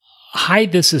Hi,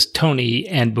 this is Tony,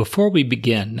 and before we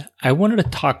begin, I wanted to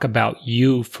talk about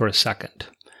you for a second.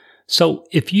 So,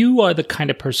 if you are the kind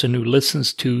of person who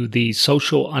listens to the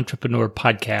Social Entrepreneur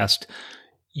podcast,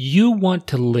 you want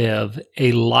to live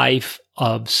a life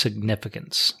of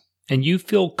significance, and you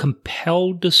feel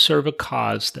compelled to serve a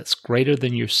cause that's greater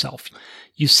than yourself.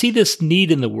 You see this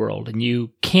need in the world, and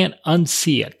you can't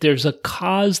unsee it. There's a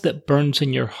cause that burns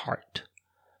in your heart.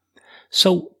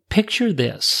 So, picture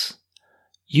this.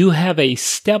 You have a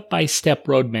step-by-step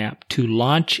roadmap to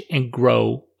launch and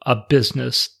grow a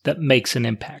business that makes an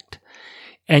impact.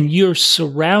 And you're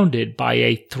surrounded by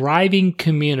a thriving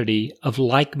community of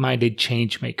like-minded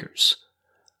change makers.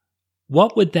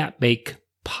 What would that make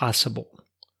possible?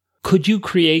 Could you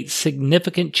create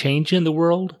significant change in the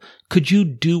world? Could you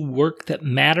do work that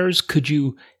matters? Could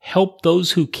you help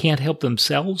those who can't help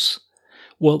themselves?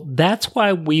 Well, that's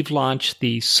why we've launched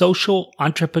the Social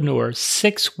Entrepreneur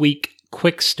 6-week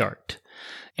Quick Start.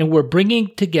 And we're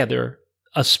bringing together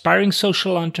aspiring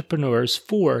social entrepreneurs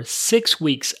for 6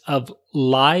 weeks of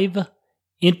live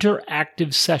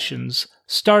interactive sessions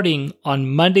starting on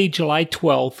Monday, July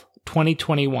 12th,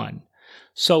 2021.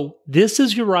 So this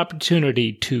is your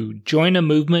opportunity to join a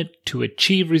movement, to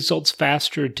achieve results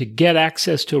faster, to get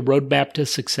access to a roadmap to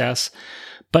success.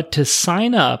 But to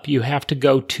sign up, you have to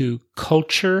go to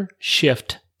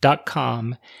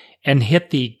cultureshift.com and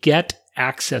hit the Get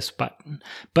Access button.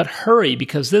 But hurry,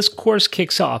 because this course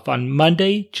kicks off on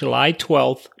Monday, July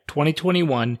 12th,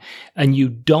 2021, and you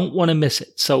don't want to miss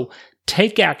it. So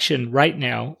take action right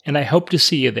now, and I hope to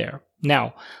see you there.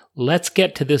 Now, let's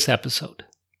get to this episode.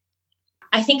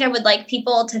 I think I would like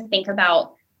people to think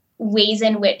about ways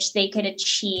in which they could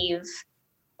achieve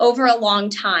over a long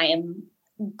time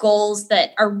goals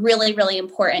that are really, really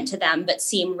important to them, but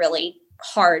seem really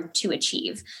hard to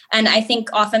achieve. And I think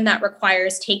often that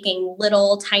requires taking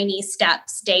little tiny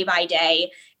steps day by day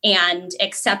and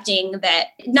accepting that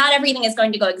not everything is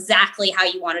going to go exactly how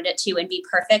you wanted it to and be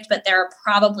perfect, but there are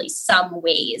probably some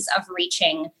ways of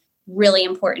reaching really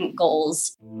important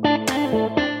goals.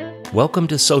 Welcome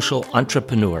to Social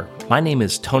Entrepreneur. My name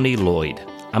is Tony Lloyd.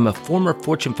 I'm a former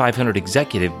Fortune 500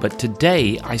 executive, but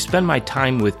today I spend my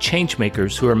time with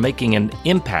changemakers who are making an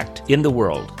impact in the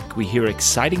world. We hear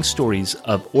exciting stories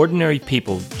of ordinary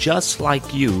people just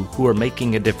like you who are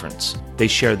making a difference. They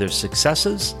share their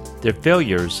successes, their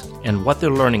failures, and what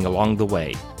they're learning along the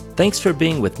way. Thanks for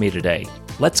being with me today.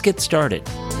 Let's get started.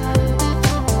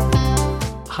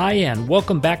 Hi, and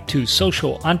welcome back to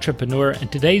Social Entrepreneur,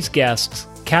 and today's guests,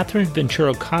 Katherine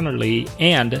Venturo-Conerly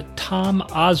and Tom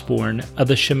Osborn of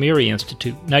the Shamiri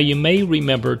Institute. Now, you may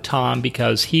remember Tom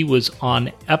because he was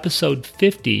on episode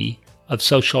 50 of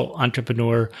Social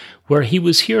Entrepreneur, where he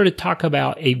was here to talk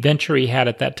about a venture he had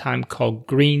at that time called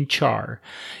Green Char.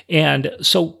 And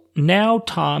so now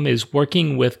Tom is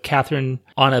working with Katherine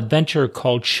on a venture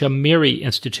called Shamiri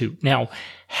Institute. Now,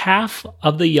 half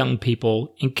of the young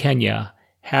people in Kenya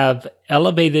have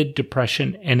elevated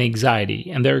depression and anxiety,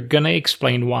 and they're going to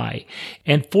explain why.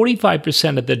 And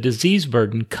 45% of the disease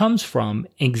burden comes from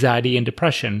anxiety and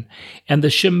depression, and the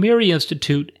Shamiri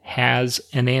Institute has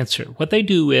an answer. What they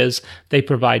do is they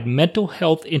provide mental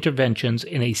health interventions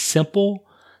in a simple,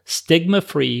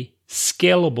 stigma-free,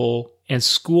 scalable, and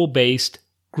school-based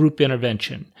group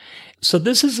intervention. So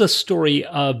this is a story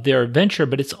of their venture,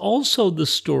 but it's also the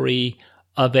story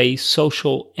of a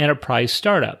social enterprise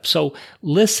startup. So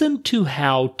listen to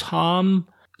how Tom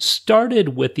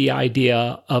started with the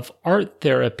idea of art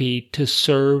therapy to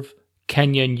serve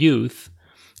Kenyan youth,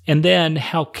 and then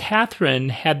how Katherine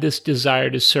had this desire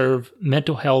to serve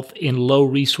mental health in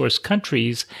low-resource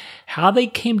countries, how they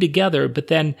came together, but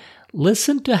then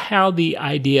listen to how the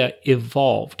idea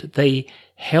evolved. They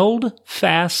held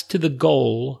fast to the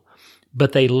goal,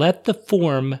 but they let the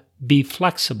form be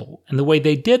flexible. And the way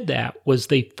they did that was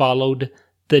they followed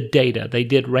the data. They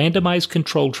did randomized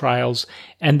control trials,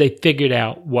 and they figured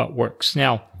out what works.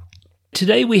 Now,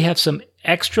 today we have some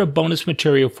extra bonus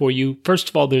material for you. First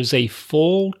of all, there's a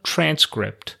full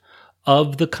transcript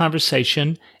of the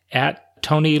conversation at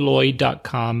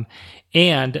tonylloyd.com,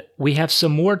 and we have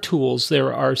some more tools.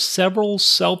 There are several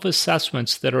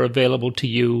self-assessments that are available to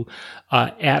you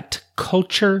at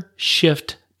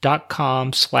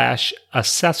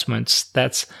cultureshift.com/assessments.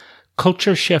 That's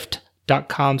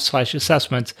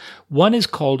cultureshift.com/assessments. One is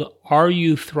called Are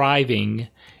You Thriving?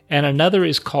 And another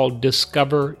is called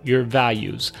Discover Your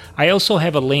Values. I also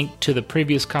have a link to the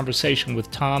previous conversation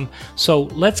with Tom, so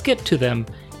let's get to them.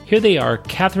 Here they are,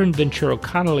 Katherine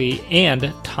Venturo-Conerly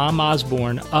and Tom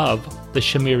Osborn of the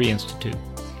Shamiri Institute.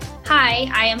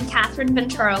 Hi, I am Katherine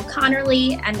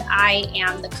Venturo-Conerly, and I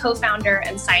am the co-founder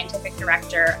and scientific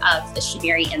director of the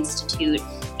Shamiri Institute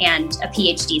and a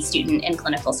PhD student in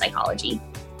clinical psychology.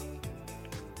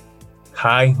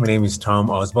 Hi, my name is Tom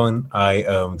Osborn. I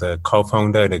am the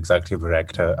co-founder and executive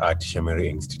director at Shamiri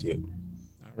Institute.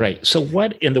 Right. So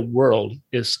what in the world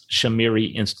is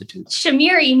Shamiri Institute?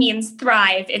 Shamiri means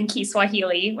thrive in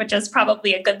Kiswahili, which is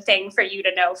probably a good thing for you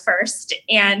to know first.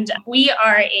 And we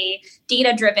are a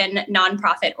data-driven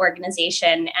nonprofit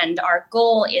organization, and our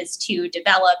goal is to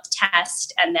develop,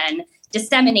 test, and then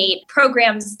disseminate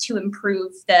programs to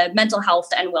improve the mental health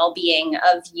and well-being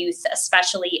of youth,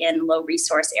 especially in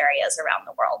low-resource areas around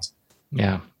the world.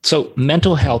 Yeah. So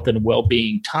mental health and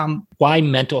well-being. Tom, why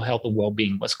mental health and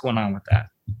well-being? What's going on with that?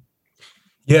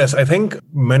 Yes, I think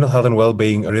mental health and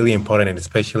well-being are really important, and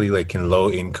especially like in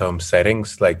low-income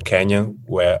settings like Kenya,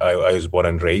 where I was born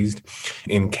and raised.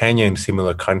 In Kenya and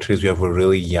similar countries, we have a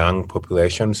really young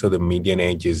population. So the median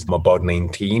age is about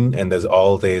 19, and there's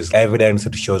all this evidence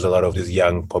that shows a lot of this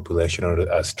young population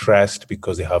are stressed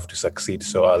because they have to succeed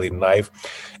so early in life.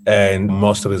 And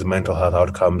most of these mental health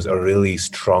outcomes are really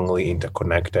strongly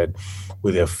interconnected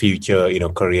with their future,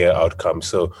 career outcomes.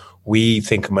 So we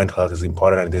think mental health is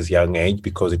important at this young age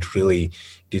because it really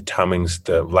determines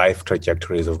the life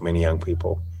trajectories of many young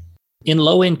people. In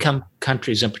low-income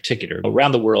countries in particular,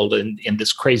 around the world in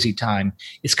this crazy time,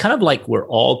 it's kind of like we're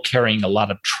all carrying a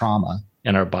lot of trauma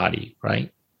in our body,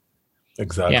 right?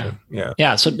 Exactly.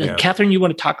 Yeah. So, Katherine, you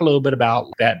want to talk a little bit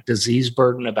about that disease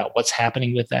burden, about what's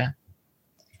happening with that?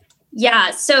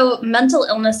 Yeah, so mental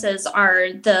illnesses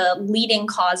are the leading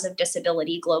cause of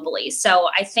disability globally. So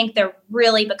I think they're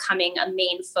really becoming a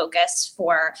main focus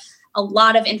for a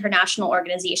lot of international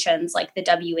organizations like the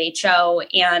WHO,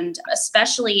 and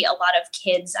especially a lot of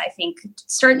kids, I think,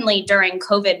 certainly during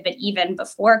COVID, but even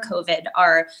before COVID,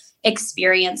 are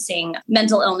experiencing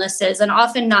mental illnesses, and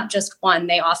often not just one.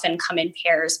 They often come in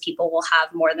pairs. People will have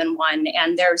more than one.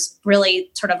 And there's really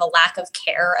sort of a lack of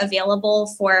care available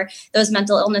for those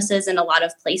mental illnesses in a lot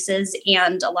of places,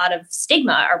 and a lot of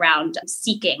stigma around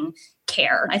seeking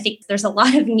care. I think there's a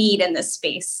lot of need in this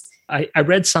space. I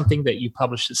read something that you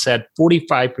published that said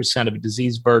 45% of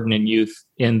disease burden in youth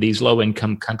in these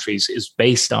low-income countries is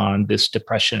based on this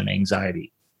depression and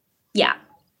anxiety. Yeah,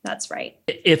 that's right.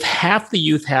 If half the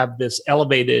youth have this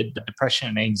elevated depression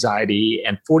and anxiety,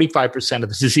 and 45% of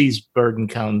the disease burden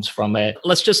comes from it,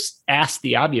 let's just ask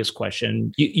the obvious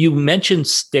question. You mentioned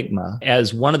stigma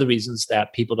as one of the reasons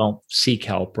that people don't seek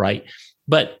help, right?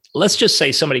 But let's just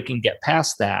say somebody can get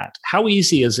past that. How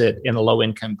easy is it in a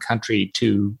low-income country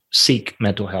to seek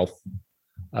mental health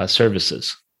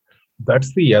services?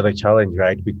 That's the other challenge,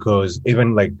 right? Because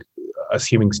even like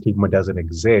assuming stigma doesn't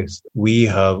exist, we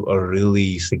have a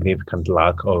really significant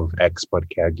lack of expert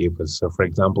caregivers. So for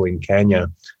example, in Kenya,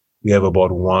 we have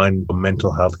about one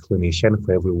mental health clinician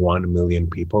for every 1 million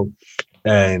people.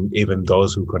 And even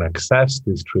those who can access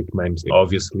these treatments,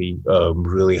 obviously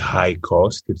really high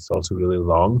cost. It's also really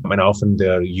long. And often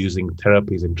they're using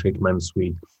therapies and treatments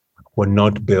which were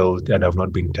not built and have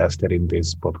not been tested in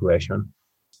this population.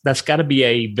 That's got to be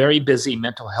a very busy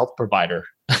mental health provider.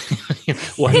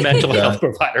 One mental health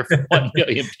provider for 1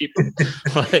 million people.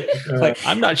 Like,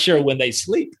 I'm not sure when they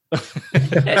sleep.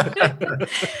 It's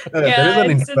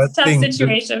a tough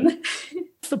situation.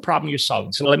 What's the problem you're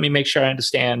solving? So let me make sure I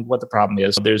understand what the problem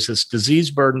is. There's this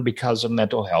disease burden because of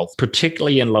mental health,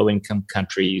 particularly in low-income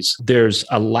countries. There's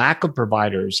a lack of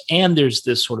providers, and there's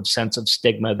this sort of sense of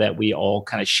stigma that we all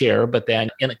kind of share. But then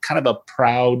in a kind of a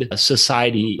proud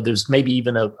society, there's maybe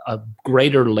even a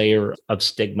greater layer of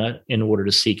stigma in order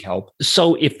to seek help.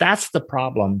 So if that's the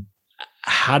problem,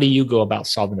 how do you go about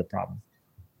solving the problem?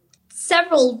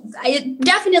 It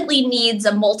definitely needs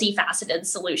a multifaceted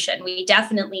solution. We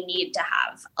definitely need to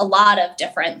have a lot of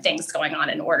different things going on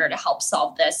in order to help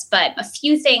solve this. But a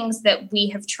few things that we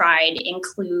have tried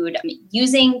include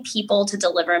using people to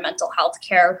deliver mental health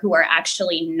care who are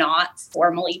actually not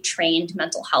formally trained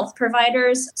mental health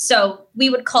providers. So we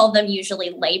would call them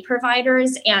usually lay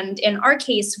providers. And in our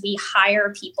case, we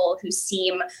hire people who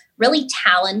seem really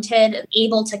talented,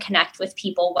 able to connect with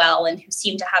people well, and who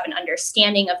seem to have an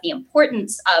understanding of the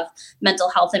importance of mental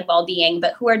health and well-being,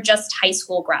 but who are just high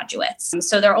school graduates.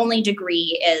 So their only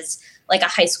degree is like a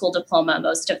high school diploma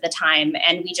most of the time.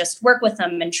 And we just work with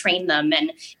them and train them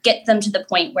and get them to the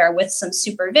point where with some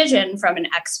supervision from an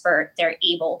expert, they're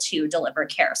able to deliver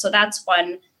care. So that's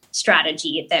one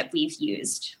strategy that we've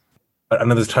used.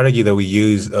 Another strategy that we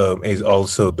use is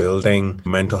also building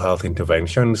mental health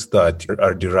interventions that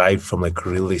are derived from like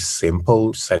really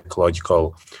simple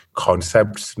psychological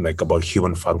concepts like about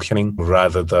human functioning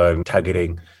rather than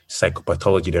targeting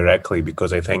psychopathology directly,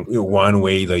 because I think one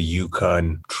way that you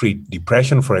can treat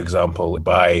depression, for example,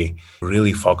 by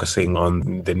really focusing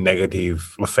on the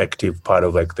negative affective part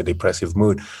of like the depressive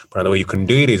mood. But another way you can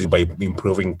do it is by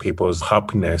improving people's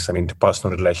happiness and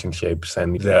interpersonal relationships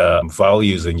and their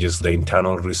values and just the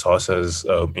internal resources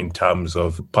in terms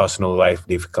of personal life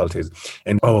difficulties.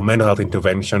 And our mental health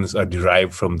interventions are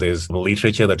derived from this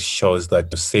literature that shows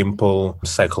that simple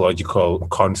psychological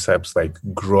concepts like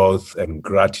growth and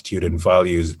gratitude and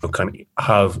values can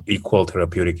have equal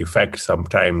therapeutic effect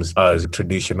sometimes as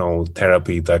traditional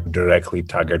therapy that directly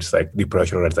targets like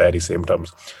depression or anxiety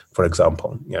symptoms, for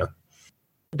example. Yeah.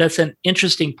 That's an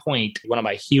interesting point. One of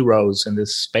my heroes in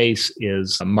this space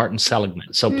is Martin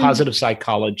Seligman. So positive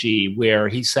psychology, where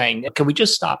he's saying, can we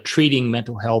just stop treating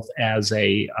mental health as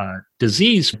a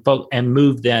disease and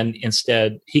move then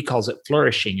instead, he calls it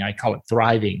flourishing, I call it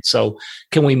thriving. So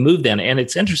can we move then? And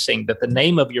it's interesting that the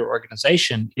name of your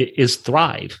organization is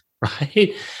Thrive,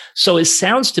 right? So it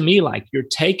sounds to me like you're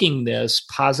taking this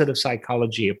positive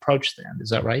psychology approach then.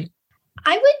 Is that right?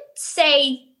 I would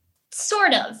say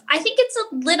sort of. I think it's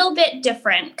a little bit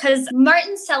different because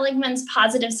Martin Seligman's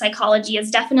positive psychology is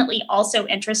definitely also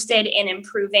interested in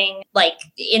improving, like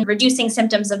in reducing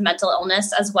symptoms of mental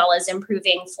illness, as well as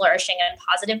improving flourishing and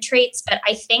positive traits. But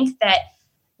I think that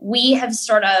we have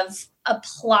sort of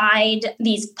applied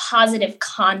these positive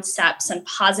concepts and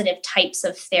positive types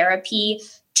of therapy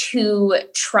to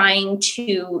trying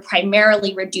to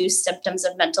primarily reduce symptoms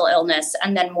of mental illness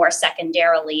and then more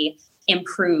secondarily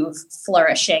improve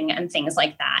flourishing and things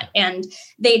like that. And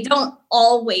they don't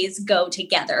always go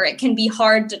together. It can be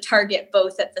hard to target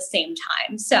both at the same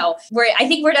time. So I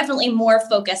think we're definitely more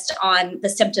focused on the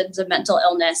symptoms of mental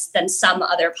illness than some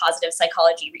other positive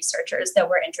psychology researchers that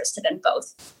were interested in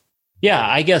both. Yeah,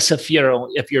 I guess if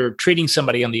you're treating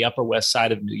somebody on the Upper West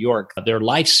Side of New York, their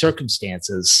life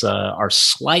circumstances are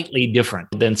slightly different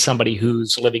than somebody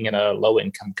who's living in a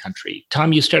low-income country.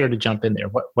 Tom, you started to jump in there.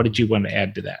 What did you want to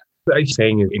add to that? I'm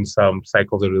saying in some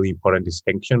cycles are really important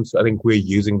distinctions. I think we're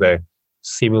using the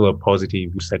similar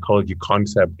positive psychology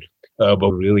concept,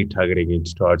 but really targeting it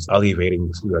towards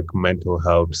alleviating like mental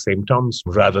health symptoms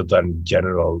rather than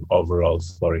general overall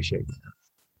flourishing.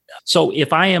 So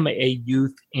if I am a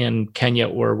youth in Kenya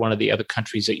or one of the other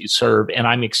countries that you serve, and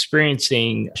I'm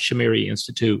experiencing Shamiri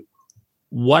Institute,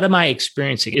 what am I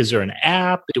experiencing? Is there an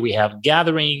app? Do we have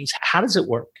gatherings? How does it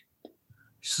work?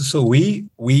 So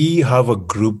we have a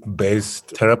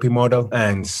group-based therapy model.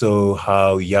 And so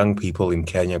how young people in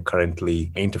Kenya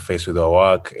currently interface with our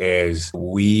work is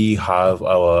we have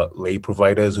our lay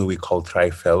providers who we call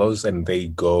Thrive Fellows, and they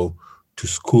go to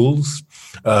schools.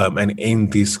 And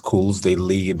in these schools, they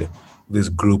lead these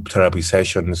group therapy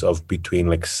sessions of between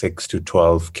like 6 to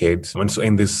 12 kids. And so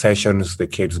in these sessions, the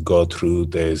kids go through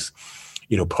this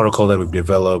protocol that we've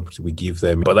developed, we give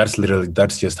them, but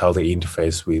that's just how they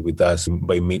interface with us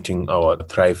by meeting our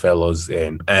Thrive Fellows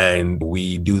and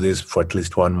we do this for at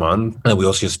least 1 month. And we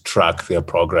also just track their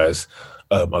progress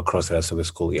across the rest of the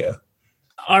school year.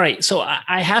 All right. So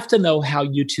I have to know how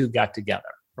you two got together,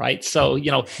 right? So,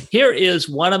 here is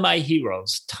one of my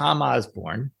heroes, Tom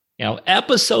Osborn,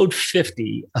 episode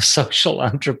 50 of Social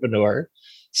Entrepreneur.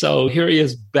 So here he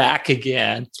is back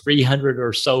again, 300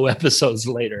 or so episodes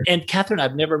later. And Katherine,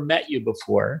 I've never met you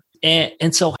before.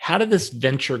 And so how did this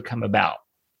venture come about?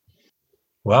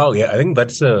 Well, yeah, I think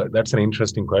that's an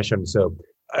interesting question. So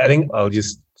I think I'll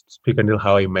just speak until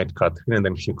how I met Katherine, and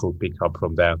then she could pick up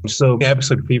from there. So in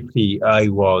episode 50, I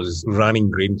was running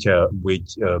Greenchair,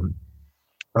 which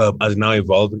has now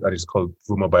evolved, and it's called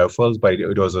Vuma Biofuels, but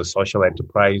it was a social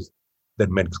enterprise that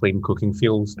made clean cooking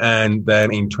fuels. And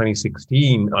then in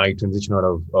 2016, I transitioned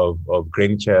out of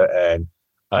Greenchair and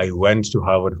I went to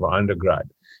Harvard for undergrad.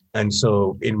 And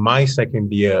so in my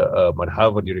second year at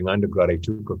Harvard during undergrad, I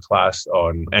took a class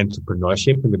on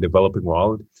entrepreneurship in the developing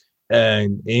world.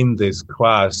 And in this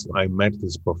class, I met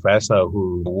this professor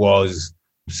who was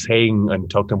saying and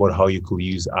talking about how you could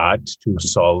use art to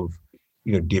solve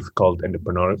difficult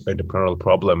entrepreneurial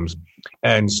problems.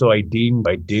 And so I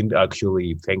didn't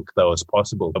actually think that was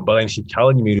possible. But then she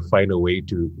challenged me to find a way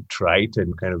to try it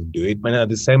and kind of do it. And at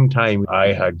the same time,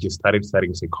 I had just started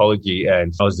studying psychology,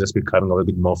 and I was just becoming a little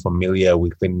bit more familiar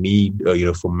with the need,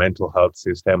 for mental health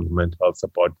systems, mental health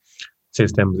support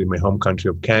systems in my home country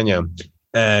of Kenya.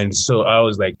 And so I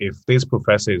was like, if this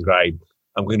professor is right,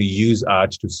 I'm going to use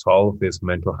art to solve this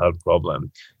mental health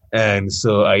problem. And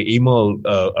so I emailed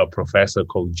a professor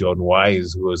called John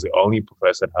Wise, who was the only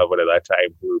professor at Harvard at that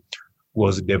time who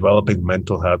was developing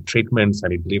mental health treatments,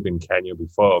 and he'd lived in Kenya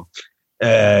before.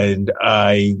 And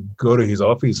I go to his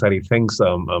office and he thinks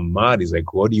I'm mad. He's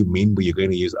like, what do you mean you're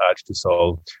going to use art to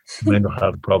solve mental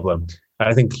health problems?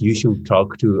 I think you should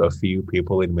talk to a few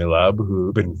people in my lab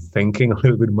who've been thinking a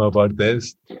little bit more about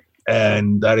this.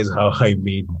 And that is how I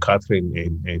meet Katherine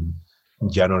in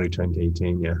January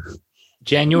 2018. Yeah.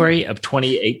 January of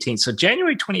 2018. So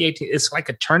January 2018 is like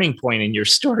a turning point in your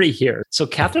story here. So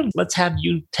Katherine, let's have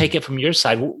you take it from your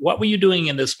side. What were you doing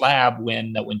in this lab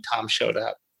when Tom showed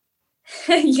up?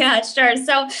 Yeah, sure.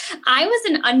 So I was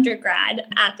an undergrad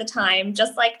at the time,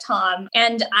 just like Tom,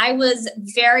 and I was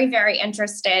very, very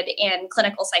interested in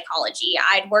clinical psychology.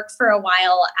 I'd worked for a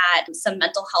while at some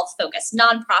mental health focused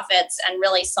nonprofits and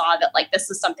really saw that this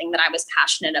was something that I was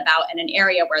passionate about in an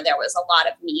area where there was a lot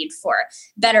of need for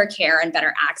better care and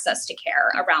better access to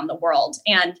care around the world.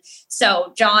 And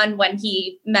so John, when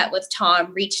he met with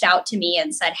Tom, reached out to me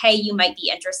and said, hey, you might be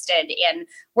interested in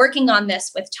working on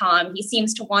this with Tom. He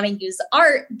seems to want to use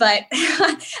art, but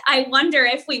I wonder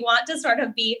if we want to sort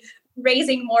of be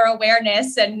raising more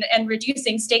awareness and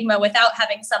reducing stigma without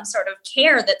having some sort of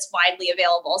care that's widely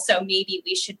available. So maybe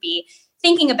we should be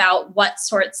thinking about what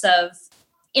sorts of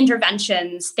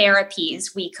interventions,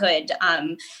 therapies we could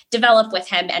develop with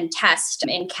him and test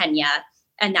in Kenya.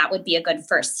 And that would be a good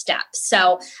first step.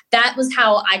 So that was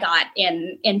how I got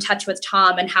in touch with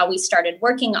Tom and how we started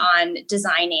working on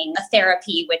designing a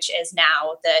therapy, which is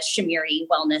now the Shamiri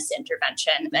Wellness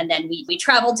Intervention. And then we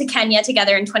traveled to Kenya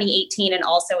together in 2018 and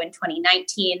also in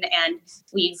 2019. And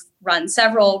we've run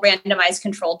several randomized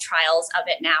controlled trials of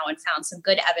it now and found some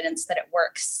good evidence that it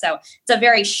works. So it's a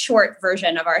very short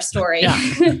version of our story.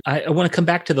 Yeah. I want to come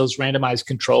back to those randomized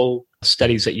control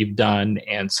studies that you've done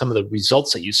and some of the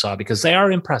results that you saw, because they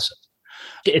are impressive.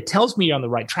 It tells me you're on the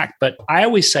right track, but I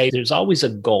always say there's always a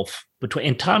gulf between,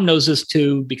 and Tom knows this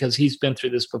too, because he's been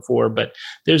through this before, but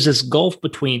there's this gulf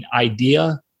between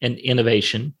idea and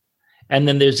innovation. And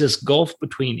then there's this gulf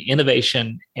between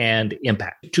innovation and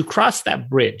impact. To cross that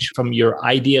bridge from your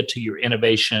idea to your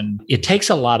innovation, it takes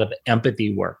a lot of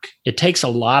empathy work. It takes a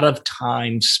lot of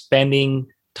time spending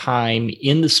time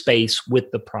in the space with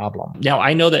the problem. Now,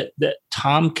 I know that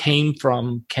Tom came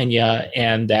from Kenya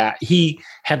and that he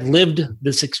had lived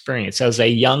this experience as a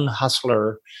young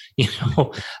hustler,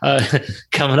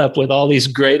 coming up with all these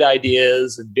great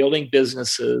ideas and building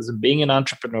businesses and being an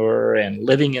entrepreneur and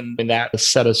living in that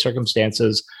set of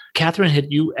circumstances. Katherine,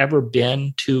 had you ever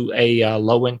been to a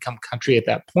low-income country at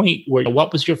that point?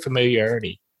 What was your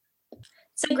familiarity?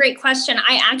 It's a great question.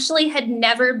 I actually had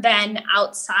never been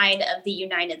outside of the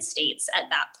United States at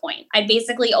that point. I'd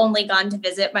basically only gone to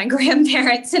visit my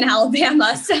grandparents in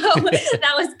Alabama. So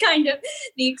that was kind of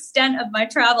the extent of my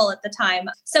travel at the time.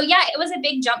 So yeah, it was a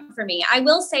big jump for me. I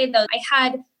will say though, I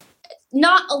had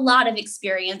not a lot of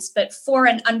experience, but for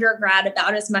an undergrad,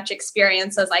 about as much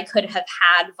experience as I could have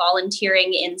had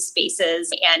volunteering in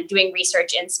spaces and doing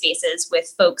research in spaces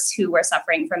with folks who were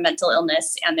suffering from mental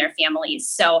illness and their families.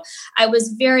 So I was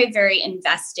very, very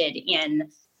invested in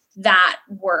that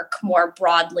work more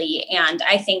broadly. And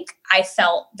I think I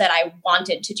felt that I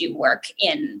wanted to do work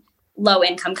in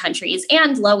low-income countries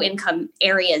and low-income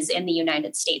areas in the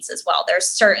United States as well. There's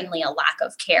certainly a lack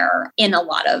of care in a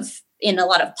lot of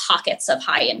pockets of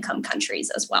high-income countries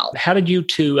as well. How did you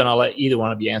two, and I'll let either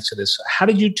one of you answer this, how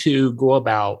did you two go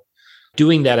about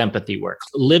doing that empathy work,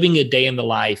 living a day in the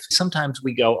life? Sometimes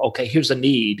we go, okay, here's a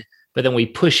need, but then we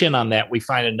push in on that, we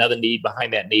find another need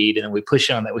behind that need, and then we push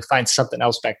in on that, we find something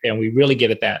else back there, and we really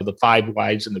get at that, the 5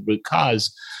 whys and the root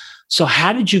cause. So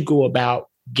how did you go about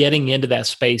getting into that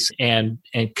space and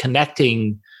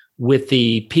connecting with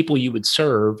the people you would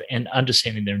serve and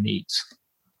understanding their needs?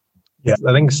 Yeah,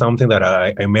 I think something that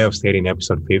I may have said in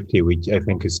episode 50, which I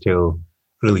think is still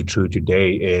really true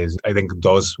today, is I think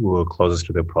those who are closest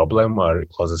to the problem are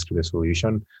closest to the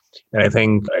solution. And I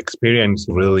think experience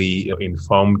really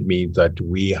informed me that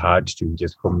we had to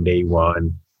just from day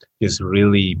one, just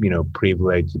really,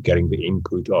 privilege getting the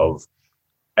input of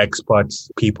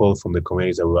experts, people from the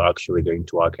communities that we're actually going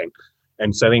to work in.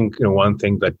 And so I think, one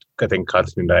thing that I think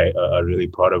Katherine and I are really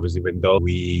proud of is even though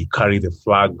we carry the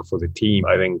flag for the team,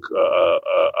 I think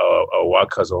our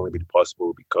work has only been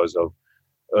possible because of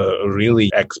a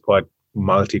really expert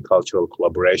multicultural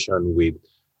collaboration with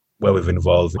where we've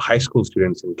involved high school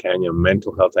students in Kenya,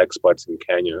 mental health experts in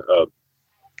Kenya,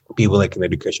 people like in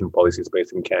education policy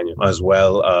space in Kenya, as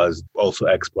well as also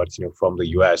experts, from the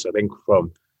US. I think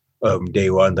from day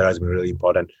one, that has been really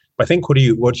important. I think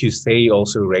what you say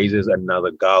also raises another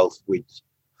gulf, which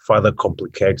further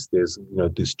complicates this,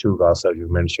 these two gulfs that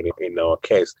you mentioned in our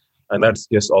case. And that's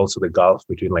just also the gulf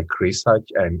between research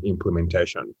and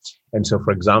implementation. And so,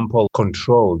 for example,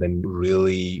 controlled and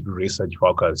really research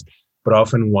focused, But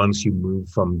often once you move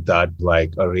from that,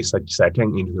 like a research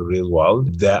setting into the real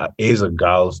world, there is a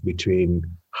gulf between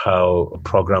how a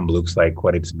program looks like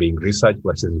when it's being researched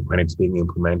versus when it's being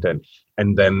implemented.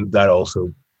 And then that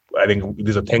also, I think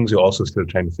these are things we're also still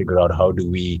trying to figure out. How do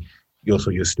we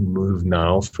also just move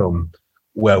now from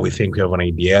where we think we have an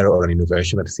idea or an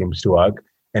innovation that seems to work,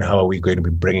 and how are we going to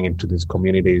be bringing it to these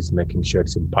communities, making sure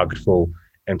it's impactful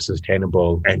and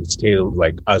sustainable and still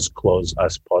like as close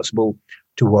as possible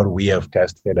to what we have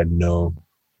tested and know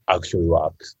actually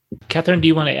works. Katherine, do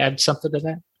you want to add something to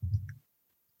that?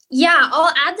 Yeah,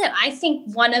 I'll add that I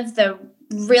think one of the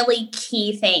really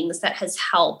key things that has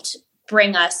helped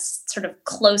bring us sort of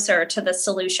closer to the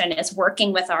solution is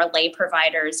working with our lay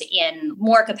providers in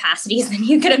more capacities than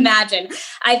you could imagine.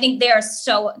 I think they are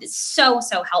so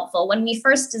helpful. When we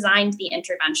first designed the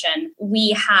intervention,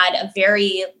 we had a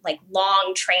very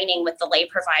long training with the lay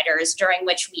providers during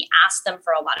which we asked them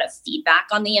for a lot of feedback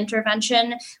on the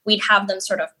intervention. We'd have them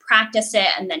sort of practice it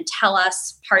and then tell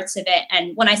us parts of it.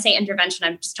 And when I say intervention,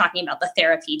 I'm just talking about the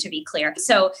therapy, to be clear.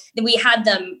 So we had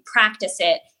them practice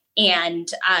it and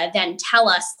then tell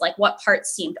us what parts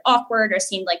seemed awkward or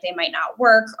seemed like they might not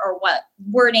work, or what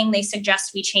wording they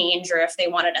suggest we change, or if they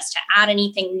wanted us to add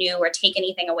anything new or take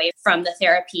anything away from the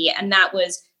therapy. And that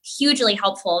was hugely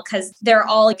helpful because they're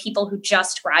all people who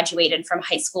just graduated from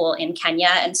high school in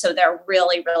Kenya. And so they're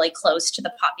really, really close to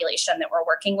the population that we're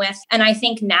working with. And I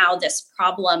think now this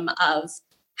problem of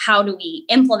how do we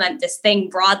implement this thing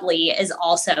broadly is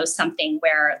also something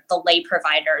where the lay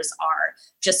providers are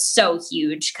just so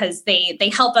huge, because they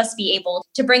help us be able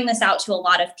to bring this out to a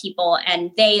lot of people. And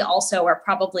they also are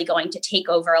probably going to take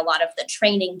over a lot of the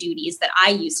training duties that I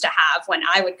used to have when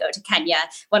I would go to Kenya.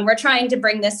 When we're trying to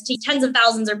bring this to tens of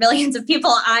thousands or millions of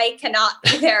people, I cannot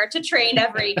be there to train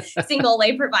every single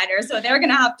lay provider. So they're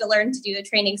going to have to learn to do the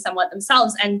training somewhat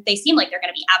themselves. And they seem like they're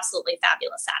going to be absolutely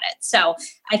fabulous at it. So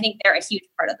I think they're a huge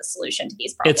part of the solution to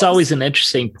these problems. It's always an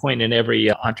interesting point in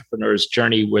every entrepreneur's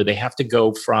journey where they have to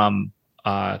go from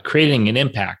creating an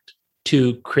impact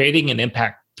to creating an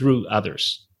impact through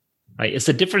others. Right? It's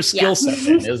a different skill set,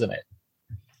 then, isn't it?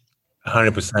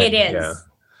 100%. It is. Yeah.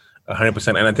 100%.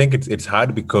 And I think it's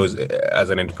hard because as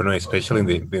an entrepreneur, especially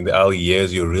in the early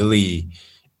years, you're really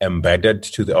embedded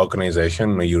to the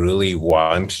organization. You really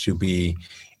want to be,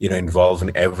 involved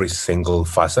in every single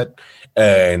facet.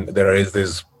 And there is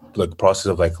this process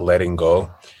of letting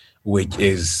go, which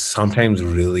is sometimes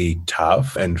really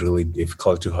tough and really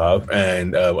difficult to have.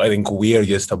 And I think we are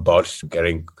just about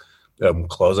getting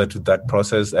closer to that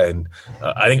process. And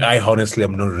I think I honestly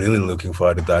am not really looking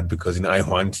forward to that because I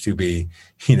want to be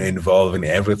involved in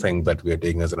everything that we are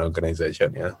doing as an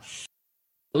organization. Yeah.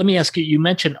 Let me ask you, you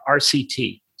mentioned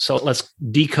RCT. So let's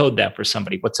decode that for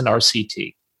somebody. What's an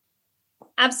RCT?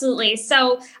 Absolutely.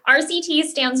 So RCT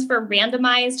stands for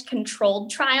randomized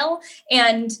controlled trial.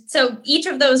 And so each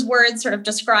of those words sort of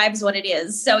describes what it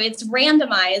is. So it's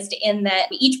randomized in that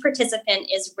each participant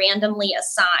is randomly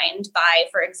assigned by,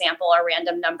 for example, a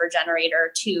random number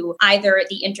generator to either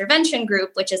the intervention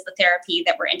group, which is the therapy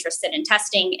that we're interested in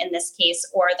testing in this case,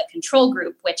 or the control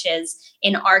group, which is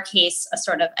in our case, a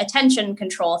sort of attention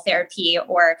control therapy.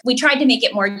 Or we tried to make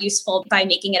it more useful by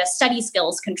making it a study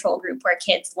skills control group where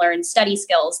kids learn study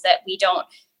skills that we don't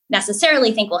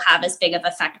necessarily think will have as big of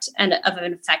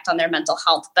an effect on their mental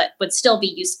health, but would still be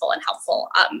useful and helpful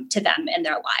to them in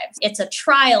their lives. It's a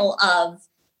trial of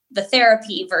the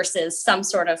therapy versus some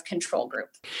sort of control group.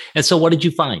 And so what did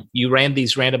you find? You ran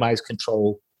these randomized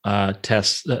control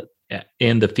tests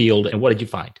in the field, and what did you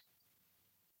find?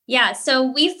 Yeah, so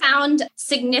we found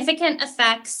significant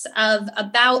effects of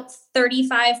about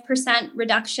 35%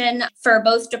 reduction for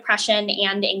both depression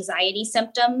and anxiety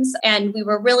symptoms. And we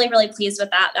were really, really pleased with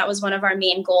that. That was one of our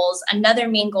main goals. Another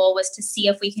main goal was to see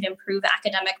if we could improve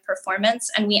academic performance.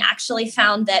 And we actually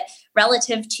found that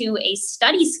relative to a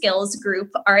study skills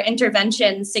group, our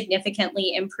intervention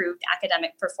significantly improved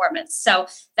academic performance. So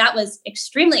that was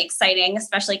extremely exciting,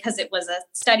 especially because it was a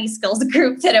study skills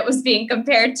group that it was being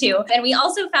compared to. And we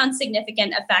also found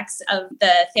significant effects of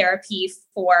the therapy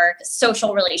for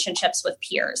social relationships with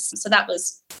peers. So that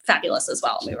was fabulous as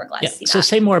well. We were glad to see that. So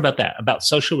say more about that, about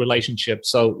social relationships.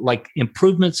 So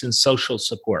improvements in social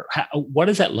support. What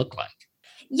does that look like?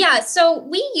 Yeah, so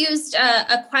we used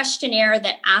a questionnaire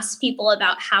that asked people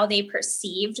about how they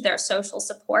perceived their social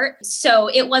support. So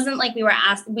it wasn't like we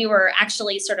were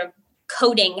actually sort of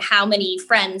coding how many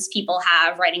friends people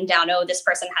have, writing down, oh, this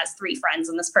person has 3 friends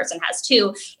and this person has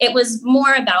 2. It was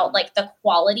more about the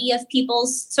quality of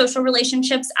people's social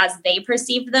relationships as they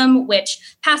perceived them,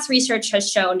 which past research has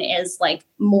shown is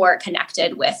more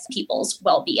connected with people's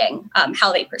well-being,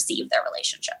 how they perceive their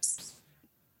relationships.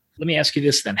 let me ask you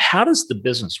this then. How does the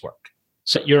business work?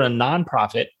 So you're a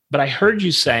nonprofit, but I heard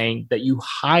you saying that you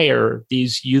hire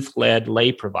these youth-led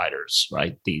lay providers,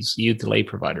 right? These youth lay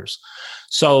providers.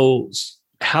 So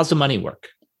how's the money work?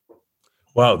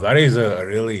 Wow, that is a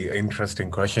really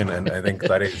interesting question, and I think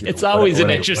that is it's always an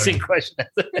interesting question.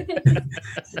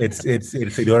 it's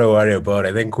you don't worry about.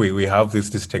 I think we have this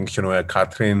distinction where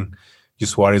Katherine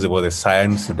just worries about the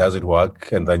science, does it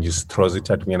work, and then just throws it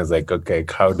at me and is like, okay,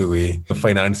 how do we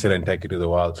finance it and take it to the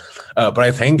world? But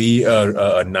I think we are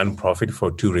a nonprofit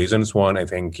for two reasons. One, I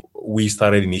think we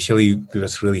started initially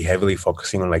just really heavily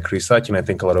focusing on like research, and I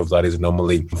think a lot of that is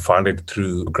normally funded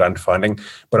through grant funding.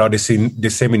 But our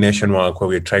dissemination work, where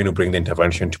we're trying to bring the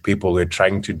intervention to people, we're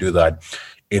trying to do that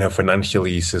in a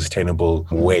financially sustainable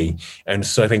way. And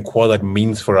so I think what that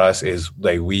means for us is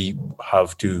like we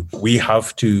have to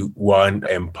one,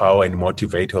 empower and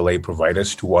motivate our lay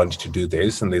providers to want to do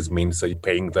this. And this means that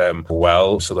paying them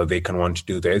well so that they can want to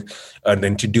do this. And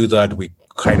then to do that, we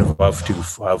kind of have to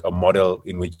have a model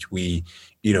in which we,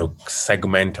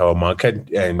 segment our market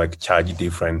and like charge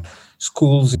different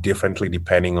schools differently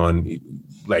depending on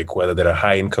like whether they're a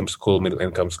high income school, middle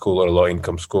income school, or low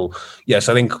income school. Yes,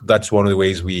 I think that's one of the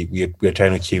ways we're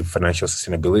trying to achieve financial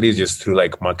sustainability is just through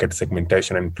like market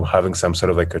segmentation and having some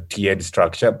sort of like a tiered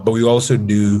structure. But we also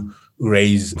do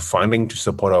raise funding to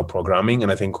support our programming.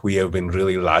 And I think we have been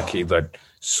really lucky that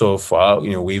so far,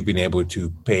 we've been able to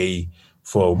pay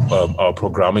for our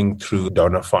programming through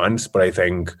donor funds. But I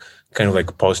think kind of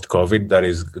like post-COVID, that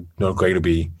is not going to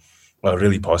be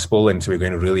really possible. And so we're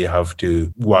going to really have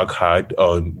to work hard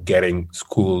on getting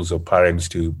schools or parents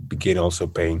to begin also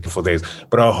paying for this.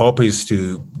 But our hope is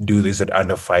to do this at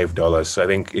under $5. So I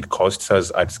think it costs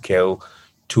us at scale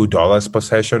 $2 per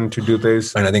session to do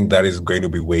this. And I think that is going to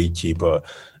be way cheaper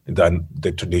than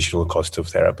the traditional cost of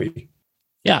therapy.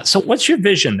 Yeah. So what's your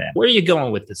vision then? Where are you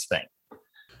going with this thing?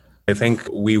 I think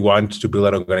we want to build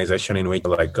an organization in which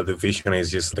like the vision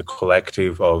is just the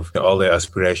collective of all the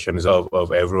aspirations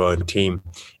of everyone team.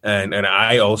 And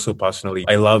I also personally,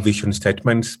 I love vision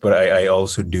statements, but I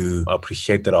also do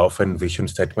appreciate that often vision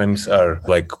statements are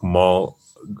like more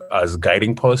as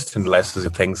guiding posts and less as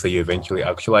the things that you eventually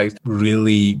actualize,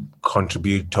 really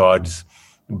contribute towards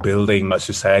building a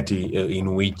society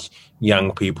in which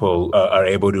young people are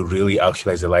able to really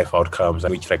actualize their life outcomes,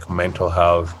 in which like mental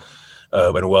health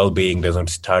and well-being doesn't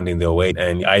stand in their way.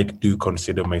 And I do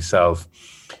consider myself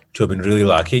to have been really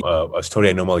lucky. A story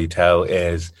I normally tell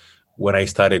is when I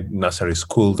started nursery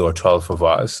school, there were 12 of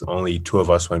us. Only 2 of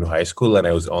us went to high school, and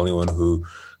I was the only one who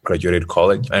graduated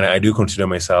college. And I do consider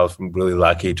myself really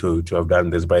lucky to have done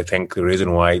this. But I think the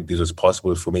reason why this was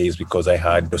possible for me is because I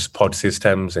had the support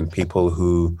systems and people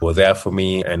who were there for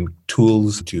me and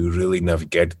tools to really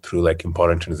navigate through like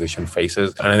important transition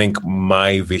phases. And I think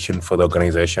my vision for the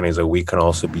organization is that we can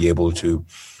also be able to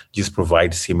just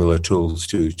provide similar tools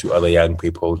to other young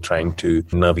people trying to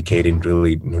navigate in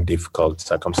really difficult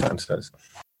circumstances.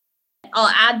 I'll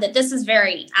add that this is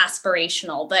very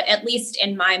aspirational, but at least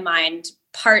in my mind,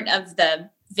 part of the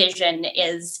vision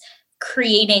is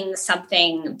creating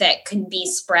something that can be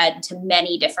spread to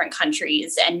many different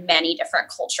countries and many different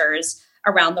cultures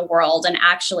around the world and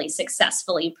actually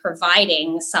successfully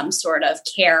providing some sort of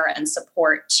care and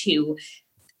support to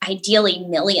ideally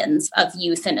millions of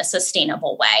youth in a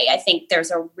sustainable way. I think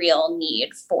there's a real need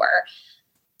for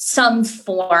some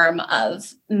form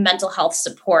of mental health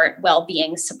support,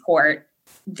 well-being support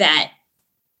that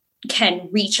can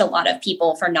reach a lot of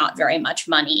people for not very much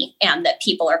money and that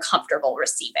people are comfortable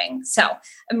receiving. So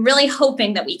I'm really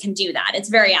hoping that we can do that. It's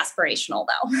very aspirational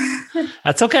though.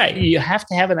 That's okay. You have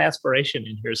to have an aspiration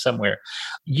in here somewhere.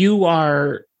 You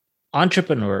are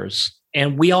entrepreneurs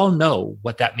and we all know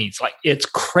what that means. Like it's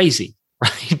crazy,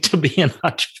 right? To be an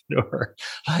entrepreneur,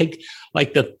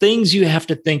 like the things you have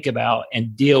to think about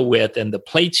and deal with and the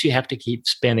plates you have to keep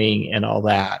spinning and all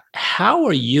that. How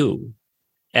are you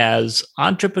as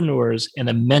entrepreneurs in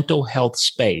a mental health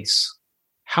space,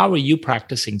 how are you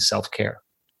practicing self-care?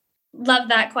 Love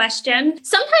that question.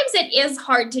 Sometimes it is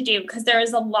hard to do because there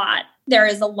is a lot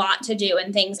to do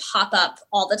and things pop up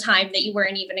all the time that you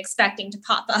weren't even expecting to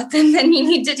pop up and then you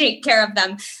need to take care of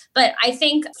them. But I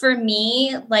think for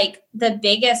me, like the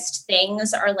biggest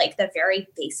things are like the very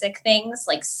basic things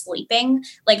like sleeping.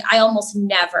 Like I almost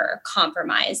never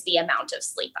compromise the amount of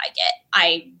sleep I get.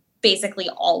 I basically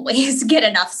always get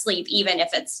enough sleep, even if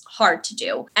it's hard to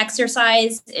do.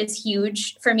 Exercise is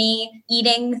huge for me.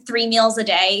 Eating 3 meals a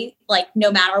day, like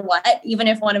no matter what, even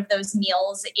if one of those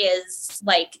meals is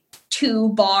like 2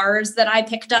 bars that I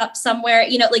picked up somewhere,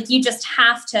 like you just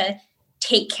have to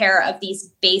take care of these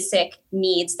basic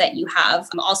needs that you have.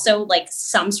 Also, like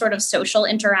some sort of social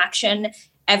interaction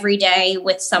every day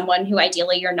with someone who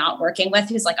ideally you're not working with,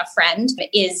 who's like a friend,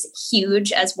 is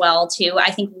huge as well too.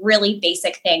 I think really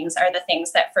basic things are the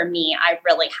things that for me, I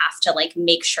really have to like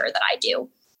make sure that I do.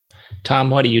 Tom,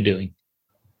 what are you doing?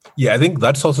 Yeah, I think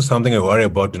that's also something I worry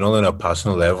about, not on a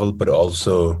personal level, but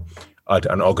also at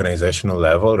an organizational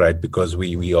level, right? Because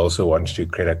we also want to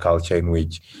create a culture in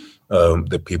which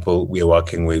the people we are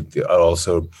working with are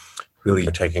also really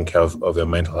taking care of their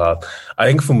mental health. I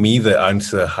think for me, the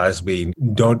answer has been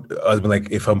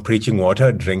if I'm preaching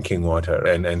water, drinking water.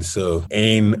 And so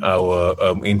in our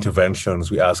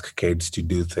interventions, we ask kids to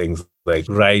do things like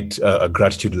write a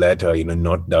gratitude letter,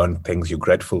 note down things you're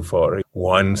grateful for.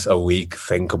 Once a week,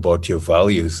 think about your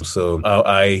values. So how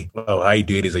I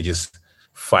do it is I just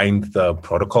find the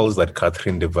protocols that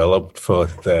Katherine developed for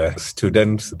the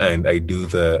students, and I do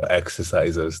the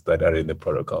exercises that are in the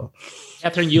protocol.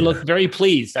 Katherine, you look very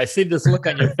pleased. I see this look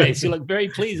on your face. You look very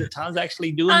pleased that Tom's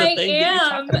actually doing the thing that you're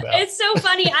talking about. It's so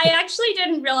funny. I actually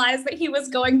didn't realize that he was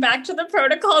going back to the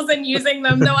protocols and using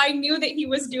them, though I knew that he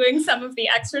was doing some of the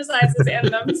exercises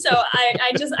in them. So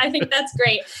I think that's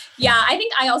great. Yeah, I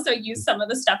think I also use some of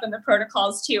the stuff in the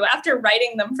protocols too. After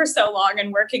writing them for so long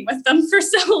and working with them for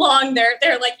so long, they're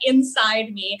like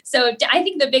inside me. So I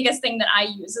think the biggest thing that I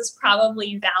use is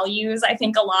probably values. I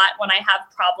think a lot when I have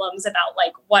problems about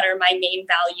like what are my main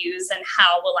values and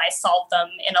how will I solve them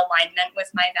in alignment with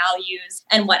my values,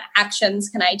 and what actions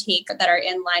can I take that are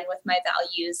in line with my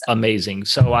values. Amazing.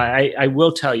 So I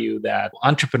will tell you that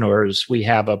entrepreneurs, we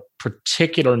have a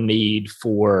particular need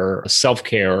for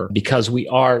self-care because we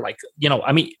are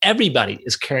everybody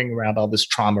is carrying around all this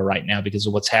trauma right now because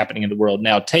of what's happening in the world.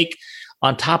 Now,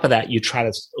 on top of that, you try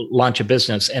to launch a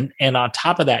business. And on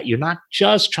top of that, you're not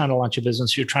just trying to launch a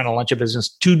business, you're trying to launch a business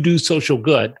to do social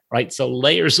good, right? So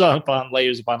layers upon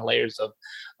layers upon layers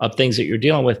of things that you're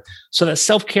dealing with. So that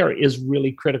self-care is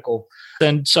really critical.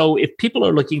 And so if people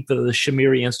are looking for the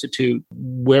Shamiri Institute,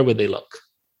 where would they look?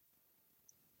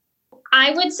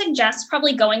 I would suggest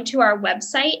probably going to our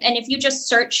website. And if you just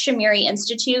search Shamiri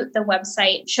Institute, the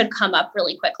website should come up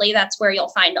really quickly. That's where you'll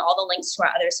find all the links to our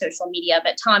other social media.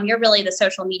 But Tom, you're really the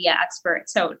social media expert.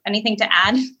 So anything to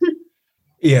add?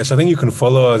 Yes, I think you can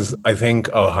follow us. I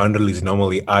think our handle is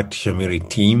normally at Shamiri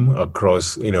Team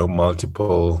across,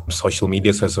 multiple social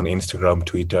media sites on Instagram,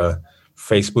 Twitter,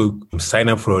 Facebook. Sign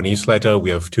up for a newsletter.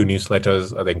 We have 2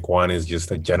 newsletters. I think one is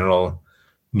just a general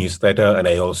newsletter, and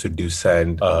I also do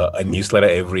send a newsletter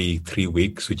every 3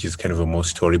 weeks, which is kind of a more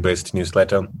story-based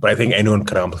newsletter. But I think anyone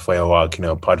can amplify our work,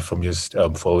 apart from just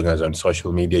following us on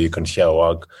social media. You can share our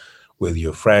work with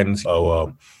your friends.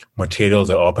 Our materials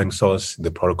are open source.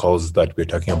 The protocols that we're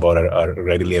talking about are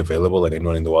readily available, and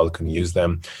anyone in the world can use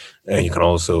them. And you can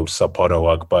also support our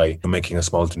work by making a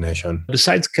small donation.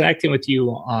 Besides connecting with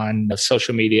you on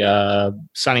social media,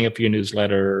 signing up for your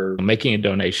newsletter, making a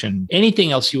donation,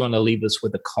 anything else you want to leave us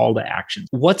with a call to action?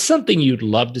 What's something you'd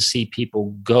love to see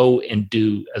people go and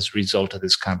do as a result of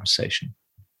this conversation?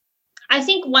 I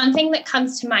think one thing that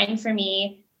comes to mind for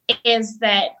me is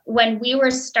that when we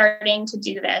were starting to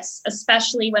do this,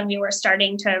 especially when we were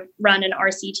starting to run an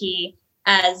RCT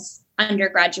as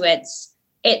undergraduates,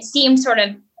 it seemed sort of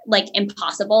like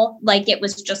impossible, like it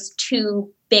was just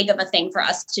too big of a thing for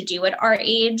us to do at our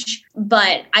age.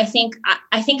 But I think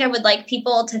I would like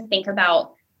people to think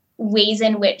about ways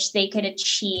in which they could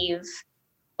achieve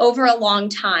over a long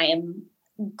time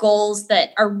goals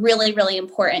that are really, really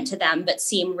important to them, but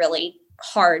seem really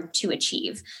hard to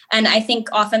achieve. And I think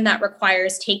often that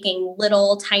requires taking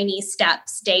little tiny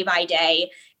steps day by day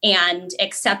and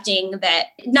accepting that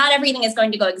not everything is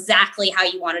going to go exactly how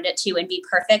you wanted it to and be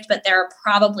perfect, but there are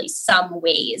probably some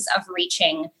ways of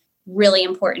reaching really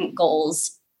important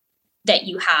goals that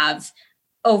you have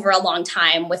over a long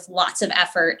time with lots of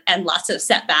effort and lots of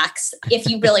setbacks if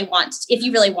you really want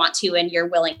to, and you're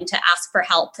willing to ask for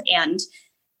help and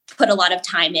put a lot of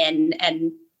time in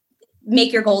and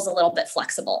make your goals a little bit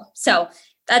flexible. So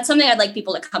that's something I'd like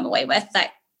people to come away with,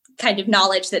 that kind of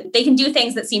knowledge that they can do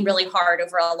things that seem really hard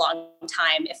over a long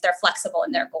time if they're flexible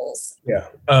in their goals. Yeah.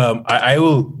 I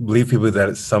will leave people that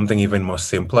it's something even more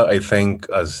simpler. I think,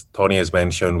 as Tony has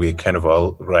mentioned, we're kind of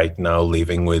all right now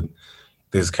living with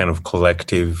this kind of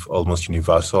collective, almost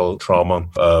universal trauma.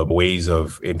 Ways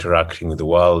of interacting with the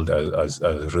world has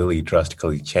really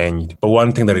drastically changed. But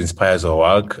one thing that inspires our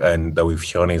work and that we've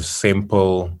shown is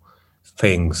simple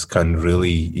things can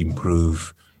really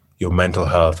improve your mental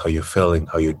health, how you're feeling,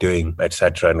 how you're doing,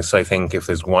 etc. And so I think if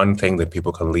there's one thing that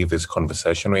people can leave this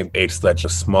conversation with, it's that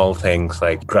just small things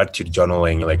like gratitude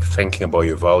journaling, like thinking about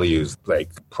your values, like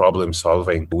problem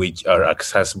solving, which are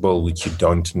accessible, which you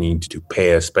don't need to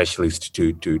pay a specialist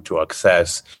to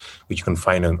access, which you can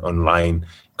find online,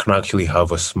 can actually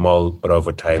have a small, but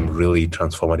over time, really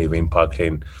transformative impact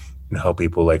in how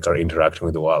people like are interacting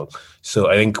with the world.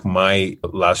 So I think my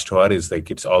last word is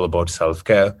like, it's all about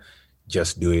self-care.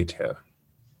 Just do it.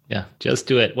 Yeah, just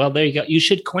do it. Well, there you go. You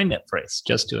should coin that phrase.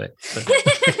 Just do it.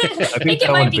 I think it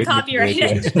might be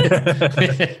copyrighted.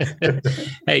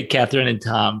 Hey, Katherine and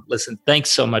Tom, listen, thanks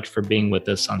so much for being with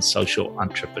us on Social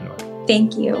Entrepreneur.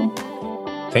 Thank you.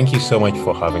 Thank you so much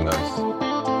for having us.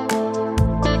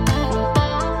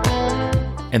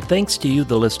 And thanks to you,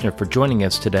 the listener, for joining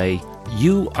us today.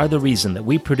 You are the reason that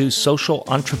we produce Social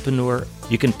Entrepreneur.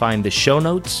 You can find the show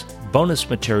notes, bonus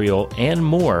material, and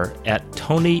more at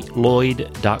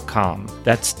tonyloyd.com.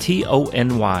 That's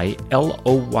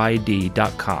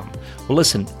TONYLOYD.com. Well,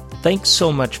 listen, thanks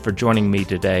so much for joining me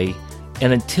today.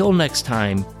 And until next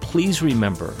time, please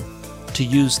remember to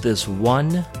use this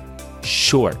one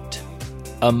short,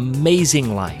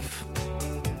 amazing life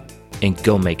and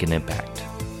go make an impact.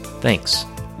 Thanks.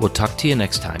 We'll talk to you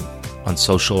next time on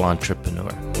Social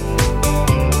Entrepreneur.